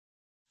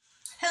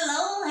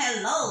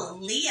Hello,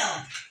 Leo.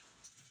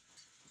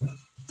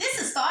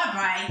 This is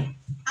Starbright.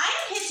 I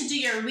am here to do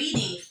your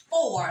reading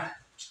for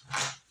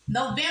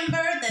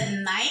November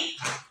the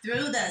 9th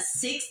through the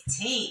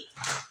 16th.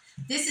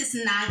 This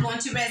is not going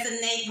to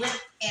resonate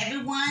with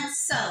everyone,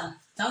 so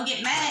don't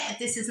get mad if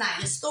this is not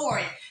your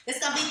story. It's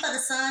going to be for the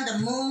sun, the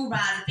moon,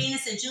 rise,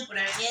 Venus, and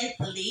Jupiter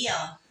in Leo.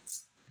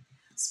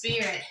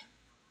 Spirit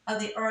of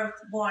the earth,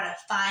 water,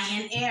 fire,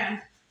 and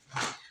air.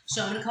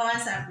 Show me the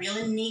cards I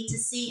really need to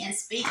see and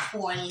speak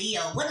for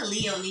Leo. What do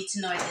Leo need to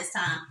know at this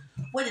time?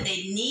 What do they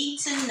need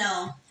to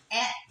know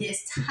at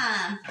this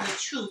time with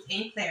truth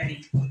and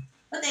clarity?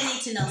 What they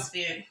need to know,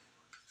 Spirit?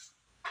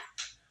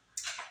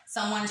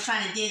 Someone is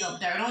trying to dig up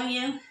dirt on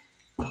you.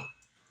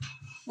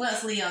 What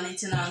else Leo need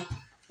to know?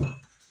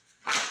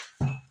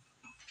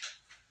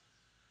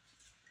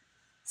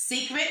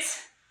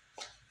 Secrets.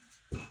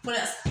 What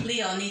else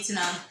Leo need to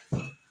know?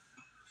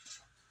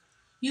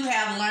 You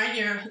have learned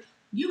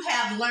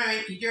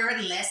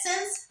your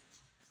lessons.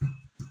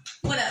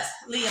 What else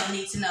Leo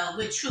needs to know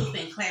with truth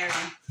and clarity?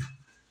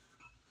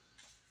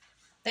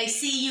 They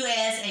see you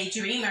as a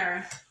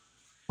dreamer.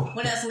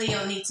 What else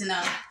Leo needs to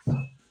know?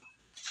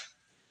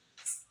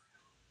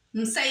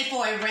 Say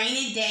for a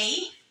rainy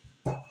day.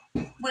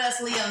 What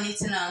else Leo needs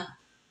to know?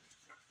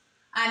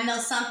 I know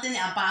something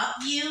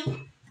about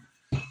you.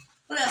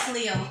 What else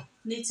Leo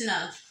needs to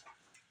know?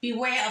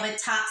 Beware of a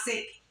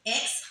toxic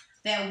ex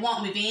that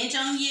want revenge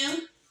on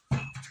you.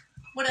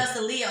 What else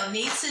do Leo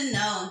need to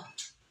know?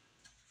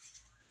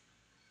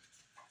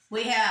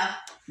 We have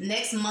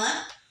next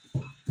month.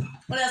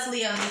 What else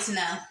Leo needs to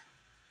know?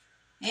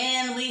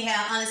 And we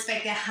have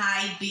unexpected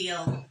high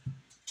bill.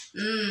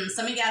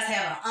 Some of you guys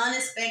have an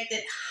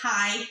unexpected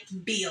high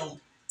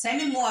bill. Tell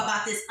me more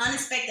about this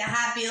unexpected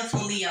high bill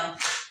for Leo.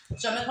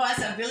 Show me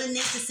cards I really need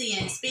to see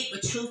and speak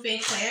with truth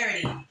and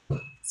clarity.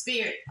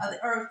 Spirit of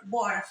the earth,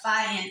 water,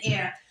 fire, and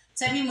air.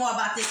 Tell me more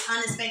about this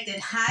unexpected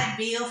high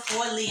bill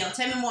for Leo.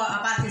 Tell me more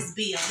about this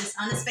bill, this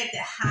unexpected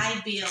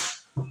high bill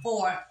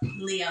for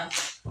Leo.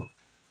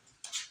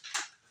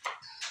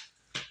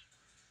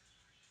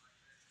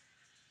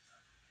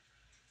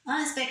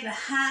 Unexpected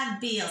high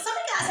bill. Some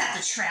of you guys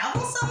have to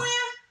travel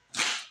somewhere.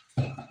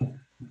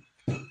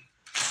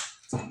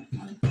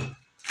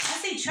 I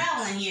see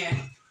traveling here.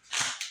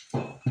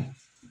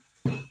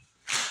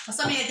 Or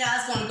some of you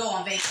guys want to go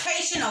on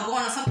vacation or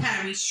going on some kind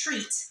of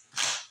retreat.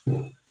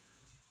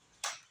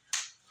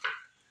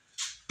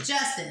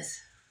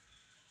 Justice.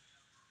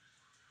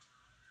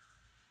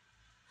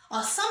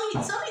 Or some of you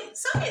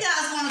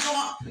guys want to go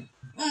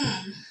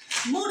on,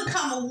 move to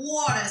come with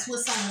waters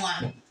with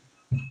someone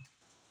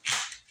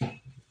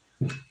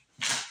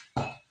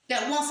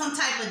that wants some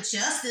type of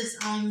justice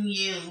on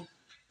you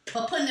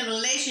for putting the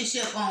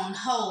relationship on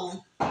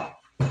hold.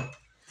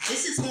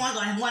 This is one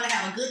going to want to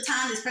have a good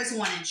time. This person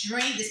want to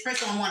drink. This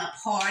person going to want to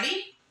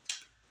party.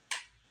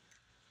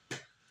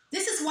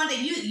 This is one that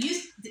you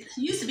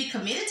used to be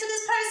committed to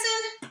this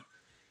person.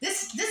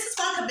 This is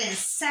one could have been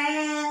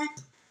sad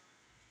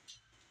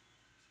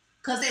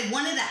because they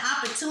wanted the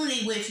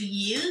opportunity with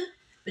you,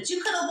 but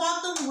you could have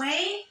walked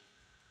away,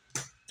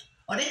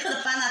 or they could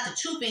have found out the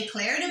truth and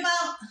clarity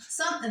about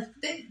something.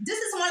 This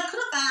is someone could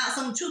have found out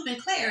some truth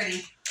and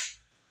clarity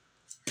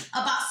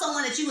about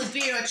someone that you was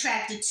very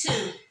attracted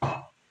to.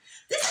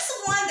 This is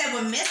the one that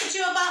would message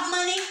you about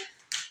money.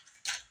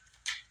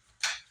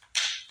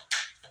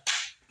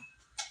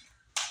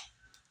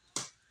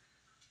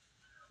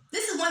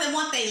 This is one that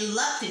want their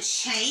luck to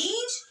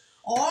change,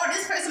 or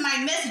this person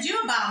might message you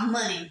about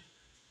money.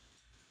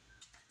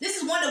 This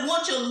is one that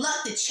wants your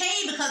luck to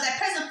change because that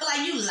person feel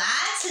like you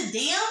lied to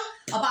them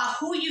about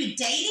who you're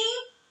dating.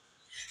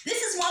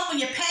 This is one from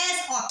your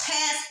past or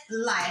past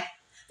life.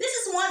 This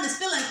is one that's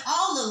feeling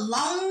all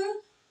alone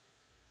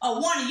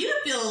or wanting you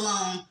to feel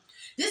alone.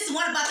 This is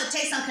one about to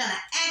take some kind of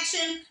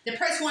action. The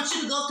person wants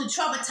you to go through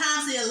troubled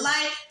times in your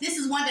life. This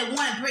is one that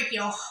want to break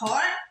your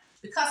heart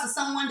because of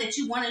someone that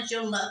you wanted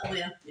your luck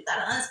with. You got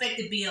an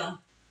unexpected bill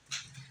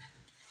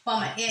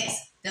from an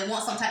ex that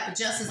wants some type of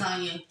justice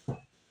on you.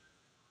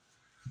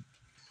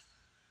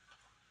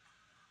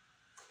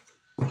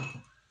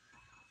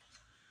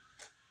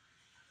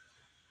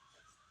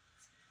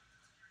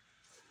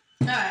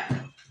 All right.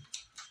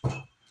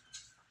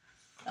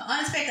 The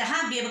unexpected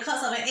high bill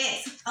because of an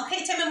ex.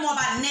 Okay, tell me more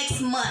about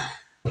next month.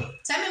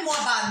 Tell me more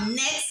about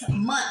next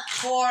month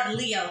for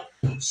Leo.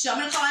 Show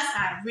me the cards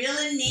I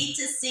really need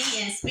to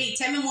see and speak.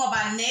 Tell me more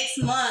about next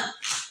month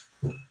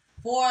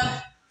for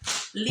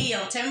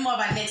Leo. Tell me more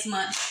about next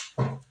month.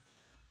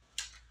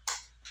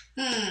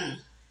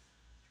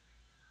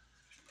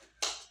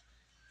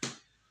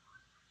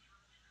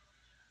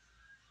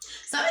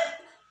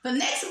 For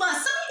next month,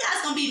 some of you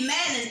guys going to be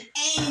mad and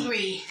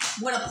angry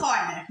with a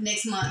partner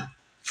next month.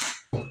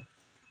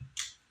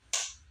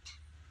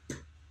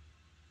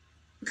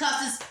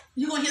 Because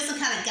you're going to hear some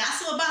kind of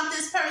gossip about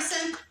this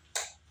person.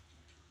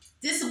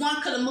 This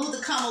one could have moved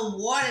to come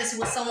with waters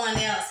with someone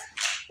else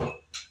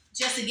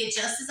just to get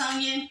justice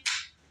on you.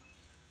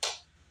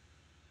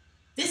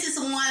 This is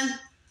the one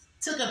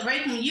took a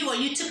break from you, or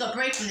you took a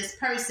break from this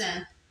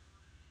person.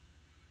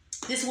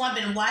 This one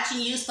been watching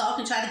you,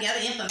 stalking, trying to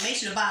gather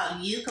information about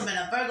you. Could be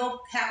a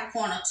Virgo,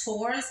 Capricorn, or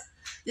Taurus.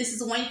 This is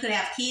the one you could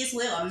have kids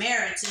with or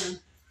married to.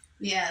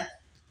 Yeah.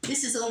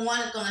 This is the one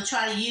that's going to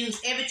try to use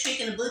every trick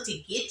in the book to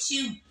get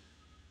you.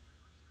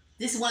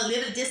 This is one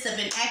little distant,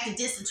 been acting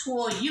distant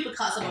toward you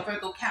because of a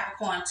Virgo,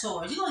 Capricorn,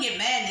 Taurus. You're going to get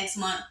mad next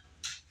month.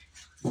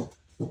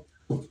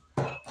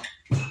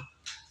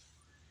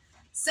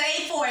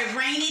 Save for a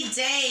rainy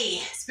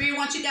day. Spirit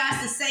wants you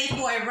guys to save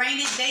for a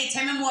rainy day.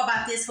 Tell me more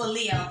about this for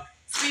Leo.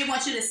 Spirit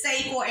wants you to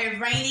save for a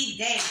rainy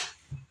day.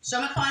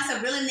 Show me cards I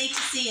really need to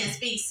see and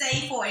speak.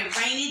 Save for a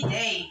rainy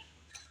day.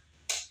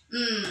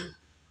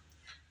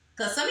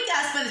 Because some of you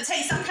guys are going to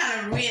take some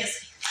kind of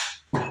risk.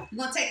 You're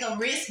going to take a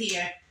risk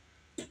here.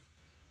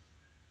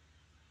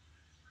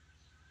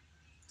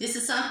 This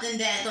is something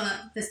that's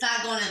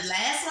not going to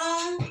last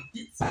long.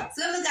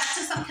 Some of you guys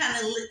took some kind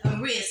of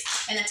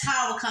risk and the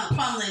tower will come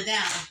crumbling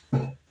down.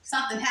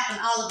 Something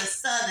happened all of a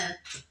sudden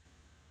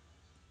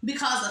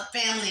because of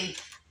family.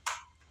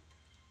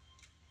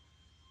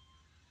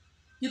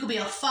 You could be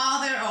a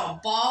father or a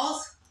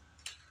boss.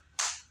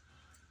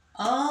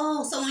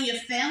 Oh, someone in your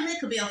family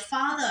could be a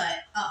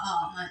father,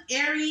 an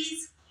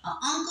Aries, an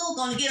uncle,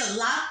 going to get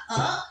locked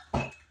up.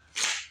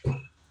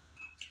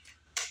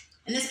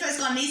 And this person's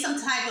going to need some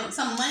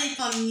money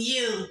from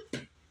you.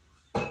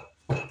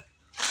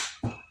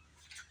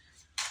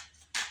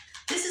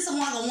 This is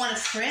someone going to want a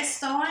fresh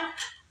start.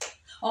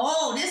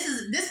 Oh, this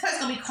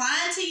person's going to be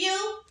crying to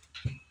you.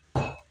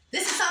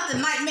 This is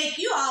something that might make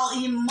you all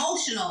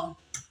emotional.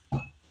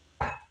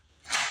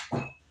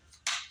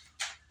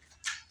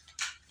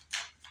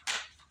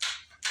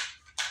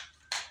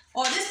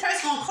 Or this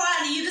person gonna cry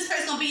to you. This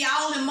person gonna be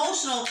all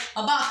emotional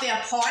about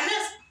their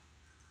partners.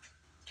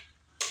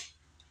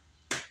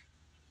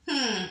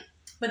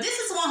 But this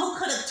is one who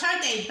could have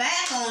turned their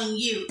back on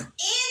you,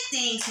 end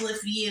things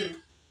with you,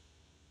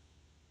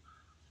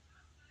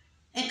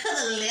 and could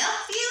have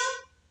left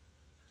you.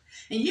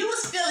 And you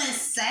was feeling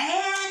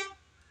sad.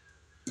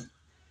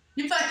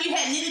 You felt like you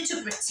had needed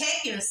to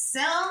protect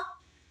yourself.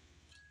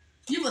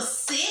 You were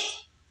sick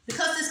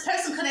because this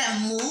person could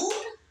have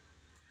moved.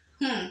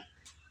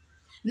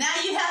 Now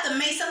you have to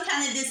make some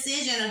kind of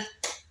decision.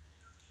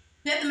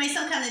 You have to make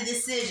some kind of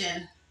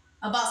decision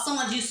about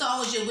someone you saw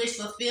was your wish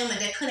fulfillment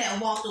that could have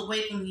walked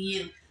away from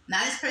you.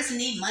 Now this person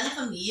needs money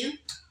from you.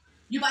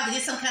 You about to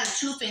get some kind of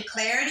truth and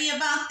clarity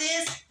about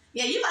this.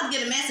 Yeah, you about to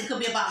get a message. It could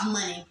be about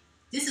money.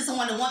 This is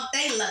someone that wants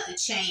their luck to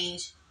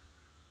change.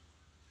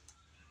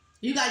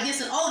 You got to get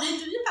some,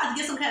 you about to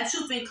get some kind of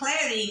truth and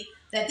clarity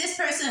that this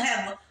person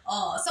have,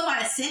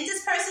 somebody sent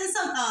this person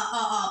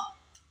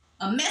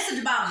a message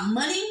about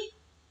money.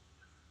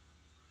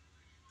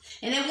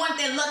 And they want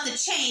their luck to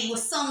change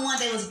with someone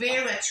they was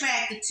very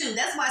attracted to.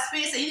 That's why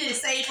Spirit said you need to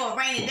save for a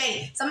rainy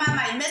day. Somebody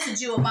might message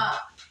you about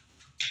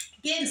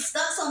getting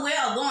stuck somewhere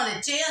or going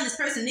to jail and this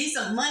person needs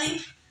some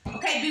money.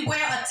 Okay,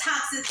 beware of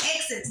toxic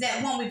exes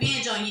that want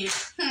revenge on you.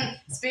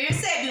 Spirit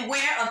said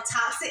beware of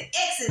toxic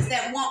exes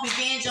that want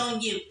revenge on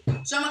you.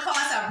 Show me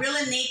cards I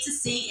really need to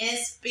see and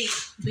speak.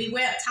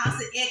 Beware of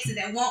toxic exes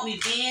that want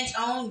revenge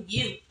on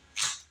you.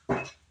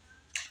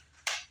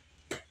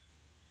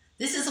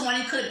 This is the one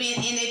you could have been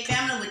in a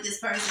family with this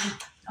person.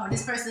 Or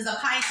this person is a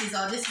Pisces.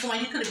 Or this is the one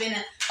you could have been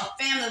in a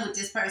family with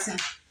this person.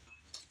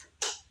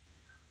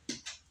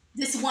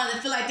 This is one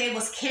that feel like they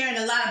was carrying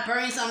a lot of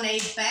burdens on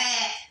their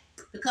back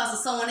because of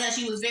someone else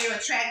you was very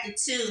attracted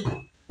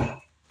to.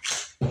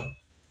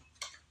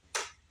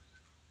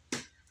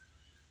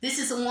 This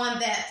is the one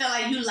that felt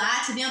like you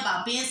lied to them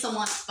about being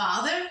someone's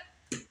father.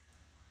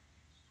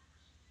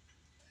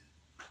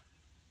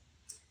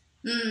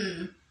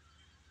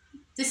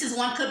 This is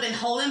one could have been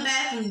holding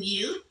back from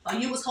you, or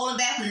you was holding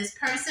back from this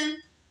person.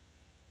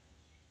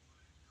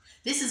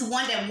 This is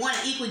one that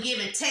wanted equal give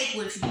and take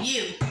with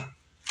you.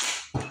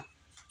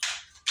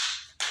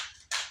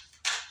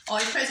 Or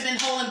this person been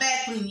holding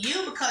back from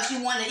you because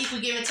you wanted equal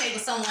give and take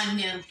with someone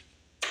new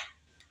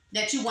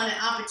that you wanted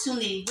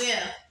opportunity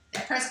with.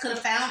 That person could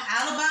have found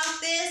out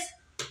about this.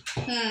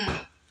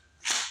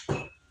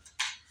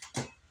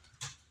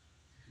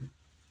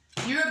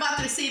 You're about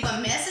to receive a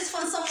message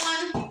from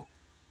someone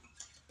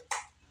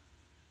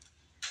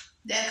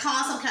that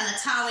caused some kind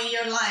of tower in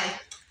your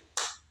life.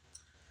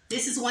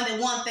 This is one that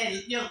want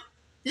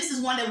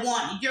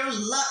your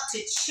luck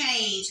to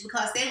change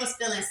because they was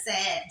feeling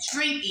sad,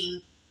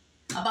 drinking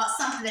about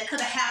something that could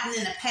have happened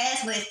in the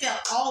past where they felt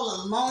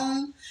all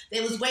alone.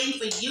 They was waiting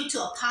for you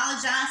to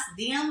apologize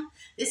to them.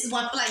 This is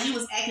one feel like you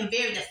was acting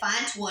very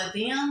defiant toward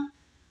them.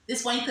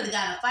 This one you could have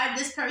gotten in a fight with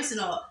this person,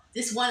 or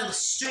this one that was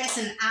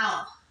stressing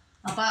out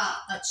about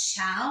a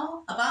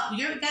child, about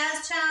your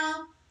guy's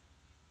child.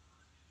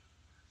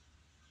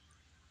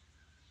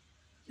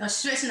 Or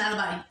stressing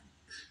out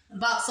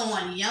about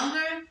someone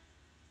younger.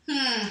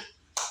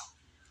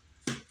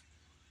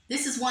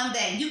 This is one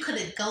that you could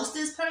have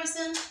ghosted this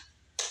person.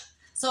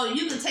 So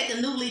you can take a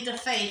new leap of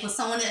faith with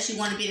someone else you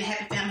want to be in a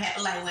happy family,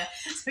 happy life with.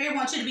 Spirit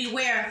wants you to be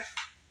aware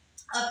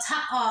of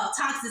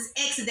toxic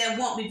exes that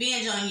want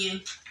revenge on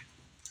you.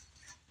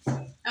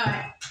 All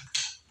right.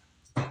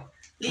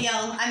 Leo, Leo,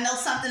 I know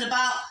something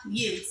about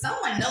you.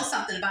 Someone knows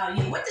something about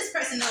you. What does this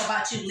person know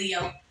about you,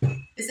 Leo?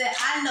 It said,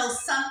 I know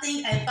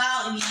something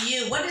about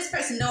you. What does this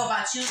person know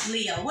about you,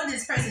 Leo? What does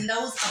this person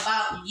knows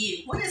about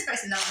you? What does this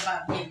person know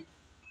about you?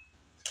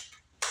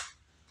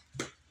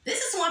 This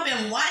is someone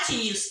been watching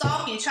you,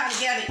 stalking, trying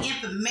to gather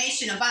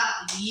information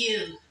about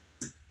you.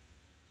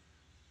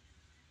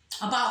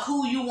 About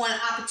who you want an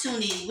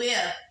opportunity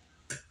with.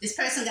 This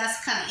person got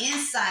some kind of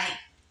insight.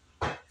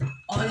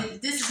 Or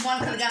this is one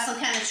could have got some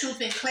kind of truth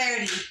and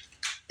clarity.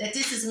 That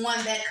this is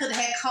one that could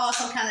have caused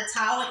some kind of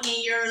tower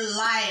in your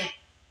life.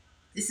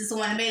 This is the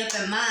one that made up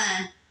their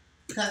mind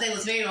because they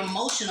was very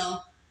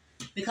emotional.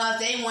 Because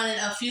they wanted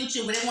a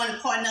future where they wanted to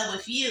partner up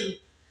with you.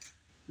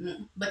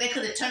 But they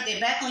could have turned their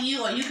back on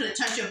you, or you could have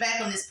turned your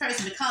back on this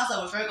person because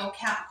of a Virgo,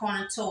 Capricorn,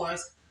 and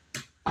Taurus.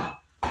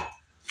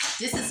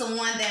 This is the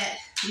one that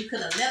you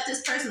could have left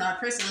this person, or a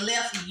person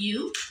left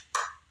you.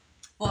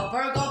 For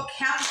Virgo,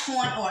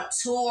 Capricorn, or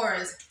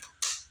Taurus.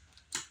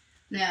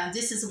 Now,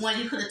 this is the one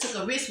you could have took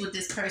a risk with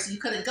this person. You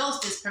could have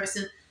ghosted this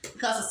person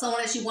because of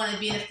someone that you wanted to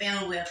be in a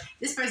family with.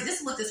 This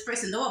is what this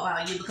person know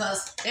about you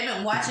because they've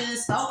been watching and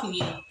stalking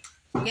you.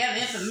 They have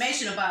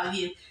information about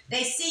you.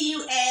 They see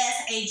you as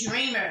a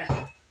dreamer.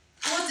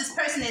 Who is this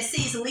person that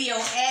sees Leo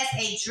as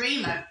a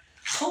dreamer?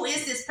 Who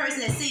is this person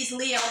that sees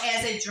Leo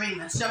as a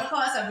dreamer? Show me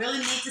cards I really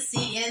need to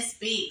see and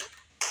speak.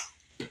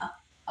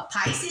 A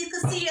Pisces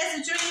could see you as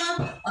a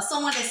dreamer, or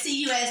someone that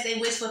see you as their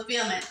wish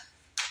fulfillment.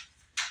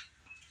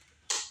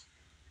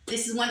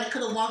 This is one that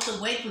could have walked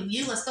away from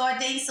you and started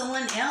dating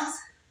someone else.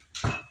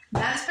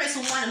 Now this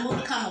person want to move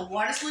to come on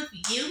waters with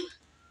you.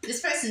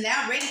 This person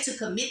now ready to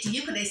commit to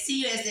you because they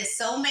see you as their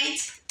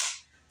soulmate.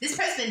 This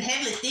person been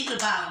heavily thinking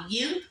about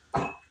you.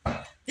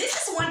 This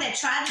is one that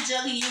tried to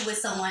juggle you with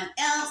someone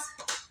else.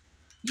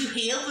 You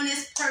healed from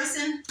this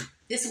person.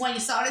 This is one you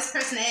saw this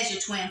person as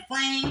your twin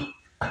flame.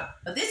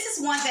 But this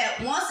is one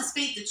that wants to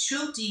speak the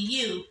truth to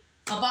you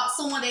about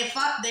someone they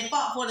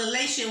fought for the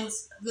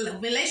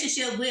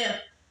relationship with.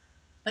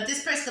 But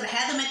this person could have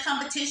had them in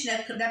competition.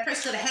 That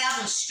person could have had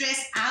them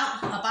stressed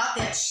out about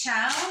their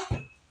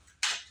child.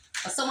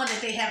 Or someone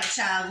that they have a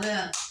child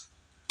with.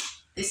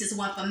 This is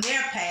one from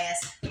their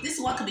past. This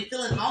one could be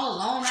feeling all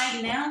alone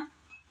right now.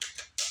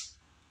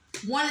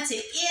 Wanted to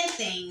end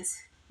things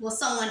with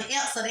someone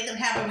else so they can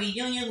have a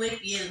reunion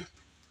with you.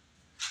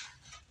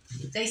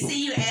 They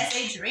see you as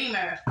a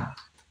dreamer.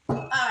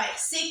 Alright,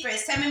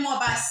 secrets. Tell me more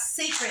about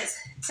secrets.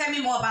 Tell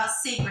me more about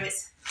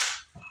secrets.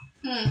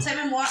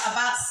 Tell me more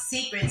about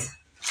secrets.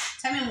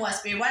 Tell me more,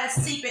 Spirit. Why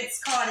the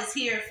secrets card is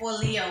here for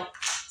Leo?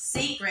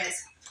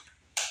 Secrets.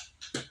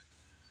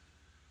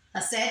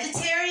 A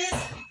Sagittarius?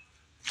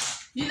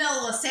 You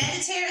know a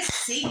Sagittarius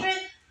secret?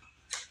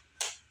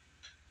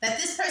 That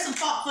this person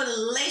fought for the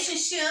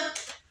relationship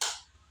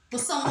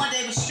with someone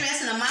they was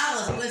stressing them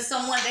out, or with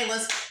someone they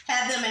was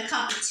having them in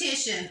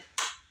competition.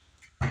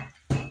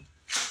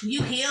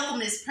 You heal from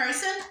this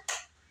person.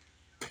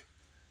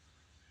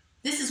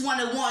 This is one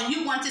of one.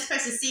 You want this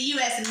person to see you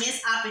as a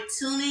missed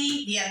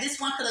opportunity. Yeah, this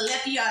one could have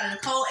left you out in the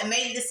cold and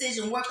made a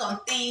decision, work on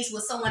things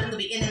with someone that could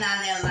be in and out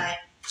of their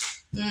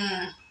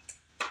life.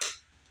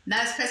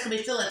 Now this person could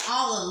be feeling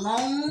all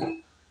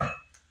alone.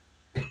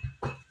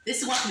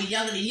 This is one could be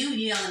younger than you.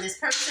 You're younger than this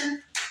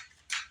person.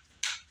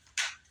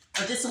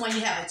 Or this is one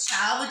you have a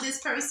child with this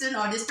person.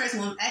 Or this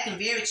person was acting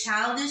very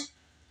childish.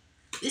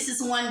 This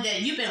is one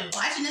that you've been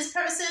watching this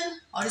person.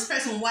 Or this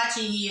person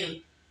watching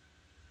you.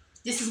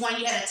 This is one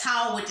you had a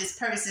tower with this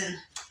person.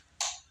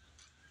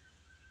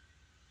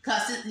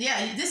 Because,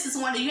 yeah, this is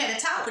one that you had a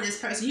tower with this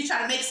person. You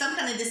try to make some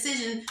kind of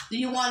decision. Do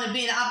you want to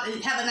be have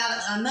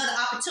another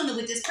opportunity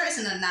with this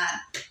person or not?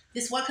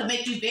 This one could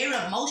make you very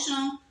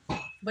emotional.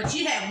 But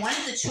you had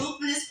wanted the truth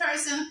from this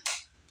person.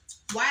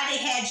 Why they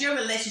had your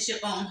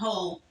relationship on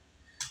hold.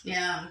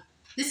 Yeah.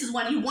 This is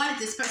when you wanted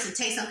this person to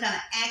take some kind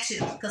of action.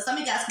 Because some of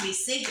you guys can be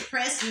sick,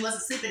 depressed. You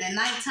wasn't sleeping at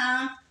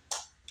nighttime.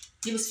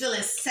 You was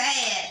feeling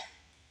sad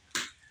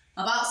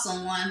about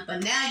someone.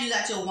 But now you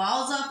got your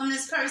walls up from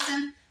this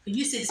person. But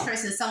you see this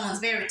person as someone's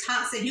very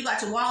toxic. You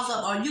got your walls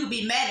up, or you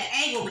be mad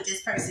and angry with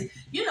this person.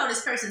 You know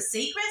this person's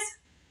secrets.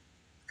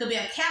 Could be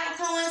a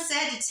Capricorn,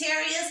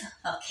 Sagittarius,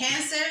 a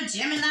Cancer,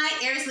 Gemini,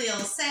 Aries, Leo,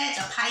 Sag,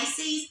 a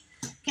Pisces,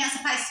 Cancer,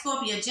 Pisces,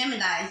 Scorpio,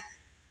 Gemini,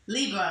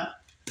 Libra,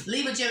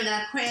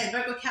 Gemini, Aquarius,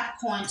 Virgo,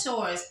 Capricorn,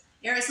 Taurus,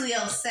 Aries,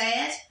 Leo,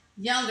 Sag,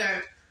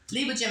 younger,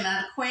 Libra,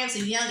 Gemini, Aquarius,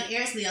 and younger,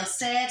 Aries, Leo,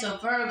 Sag, or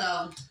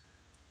Virgo,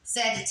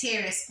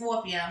 Sagittarius,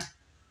 Scorpio,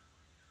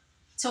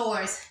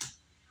 Taurus,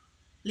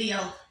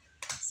 Leo,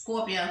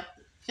 Scorpio,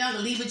 younger,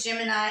 Libra,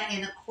 Gemini,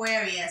 and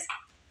Aquarius.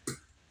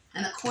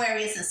 And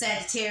Aquarius and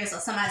Sagittarius, or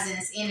somebody's in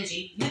this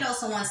energy. You know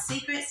someone's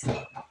secrets,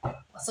 or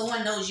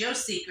someone knows your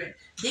secret.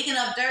 Digging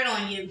up dirt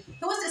on you.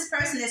 Who is this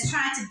person that's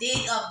trying to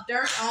dig up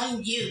dirt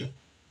on you?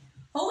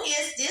 Who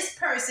is this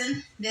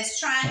person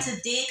that's trying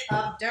to dig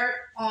up dirt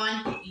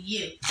on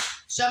you?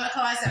 Show me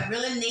cards I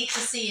really need to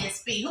see and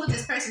speak. Who is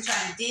this person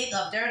trying to dig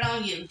up dirt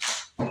on you?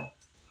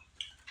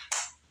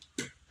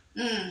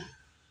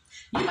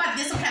 You might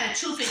get some kind of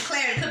truth and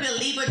clarity. It could be a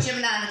Libra,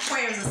 Gemini, and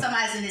Aquarius, or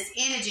somebody's in this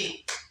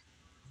energy.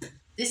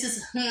 This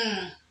is,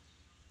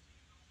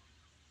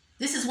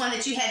 This is one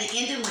that you had to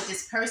end it with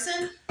this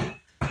person.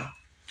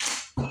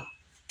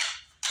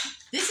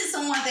 This is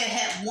someone that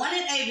had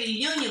wanted a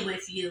reunion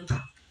with you.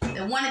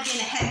 That wanted to be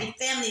in a happy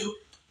family,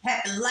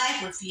 happy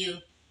life with you.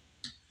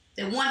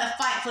 They want to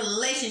fight for the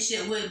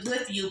relationship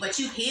with you, but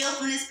you healed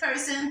from this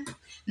person.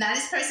 Now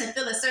this person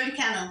feel a certain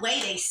kind of way.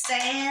 They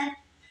sad.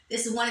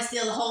 This is one that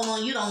still hold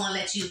on. You don't want to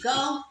let you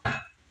go.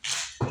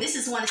 This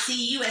is one to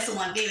see you as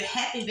someone very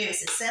happy, very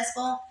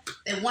successful.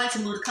 They want to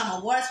move to come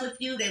awards with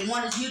you. They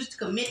wanted you to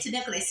commit to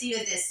them because they see you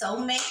as their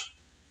soulmate.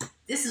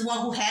 This is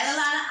one who had a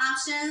lot of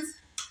options.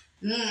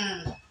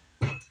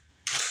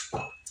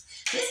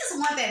 This is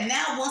one that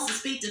now wants to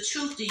speak the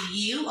truth to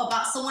you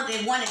about someone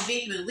they wanted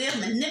victory with,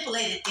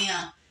 manipulated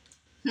them.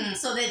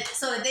 So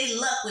that their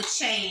luck would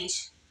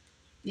change.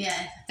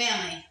 Yeah,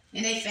 family.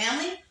 And they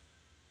family?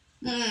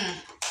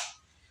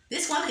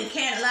 This one can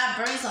carry a lot of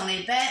burdens on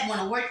their back, want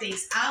to work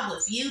things out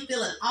with you,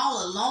 feeling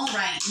all alone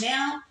right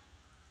now.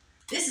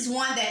 This is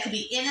one that could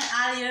be in and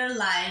out of your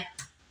life,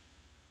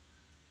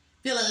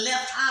 feeling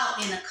left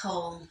out in the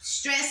cold,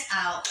 stressed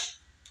out,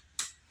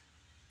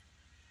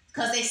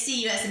 because they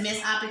see you as a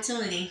missed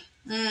opportunity.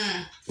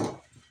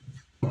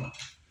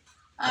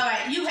 All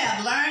right, you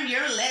have learned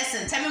your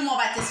lesson. Tell me more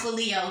about this for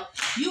Leo.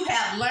 You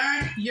have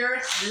learned your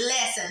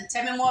lesson.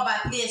 Tell me more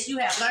about this. You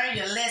have learned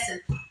your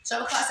lesson.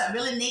 So because I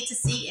really need to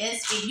see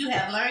if you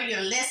have learned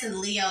your lesson,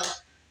 Leo,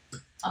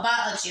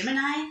 about a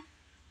Gemini.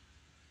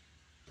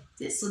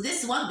 So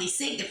this one will be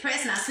sick,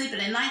 depressed, not sleeping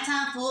at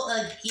nighttime, full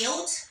of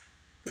guilt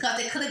because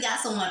they could have got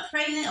someone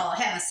pregnant or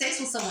having sex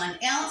with someone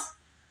else.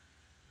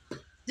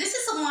 This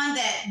is someone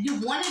that you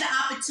wanted the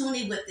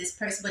opportunity with this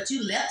person, but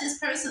you left this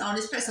person or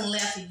this person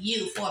left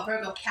you for a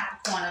Virgo,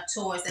 Capricorn, or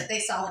Taurus that they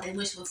saw what they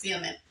wish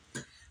fulfillment.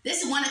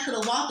 This is one that could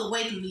have walked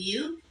away from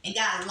you and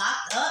got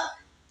locked up.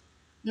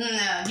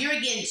 You're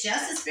getting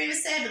justice, Spirit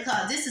said,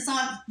 because this is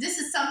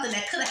something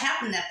that could have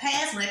happened in the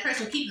past when that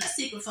person was keeping a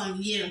secret from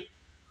you.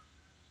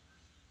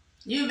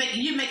 You're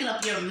making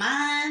up your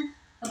mind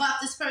about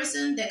this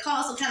person that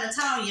caused some kind of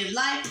time in your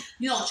life.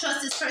 You don't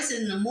trust this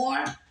person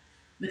anymore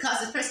because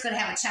this person could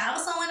have a child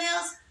with someone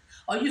else,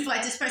 or you feel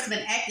like this person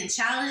been acting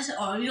childish,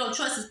 or you don't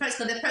trust this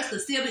person because that person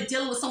could still be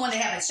dealing with someone they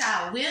have a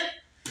child with.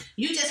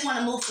 You just want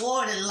to move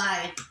forward in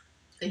life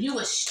because you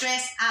were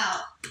stressed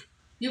out.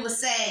 You were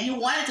sad. You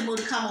wanted to move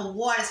to come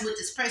awards with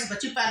this person,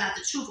 but you found out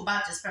the truth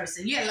about this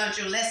person. You had learned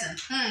your lesson.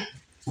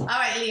 All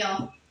right,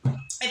 Leo.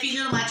 If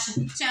you're new to my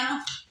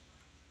channel,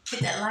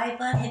 hit that like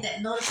button, hit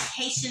that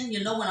notification.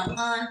 You know when I'm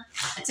on.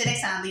 Until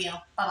next time, Leo.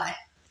 Bye-bye.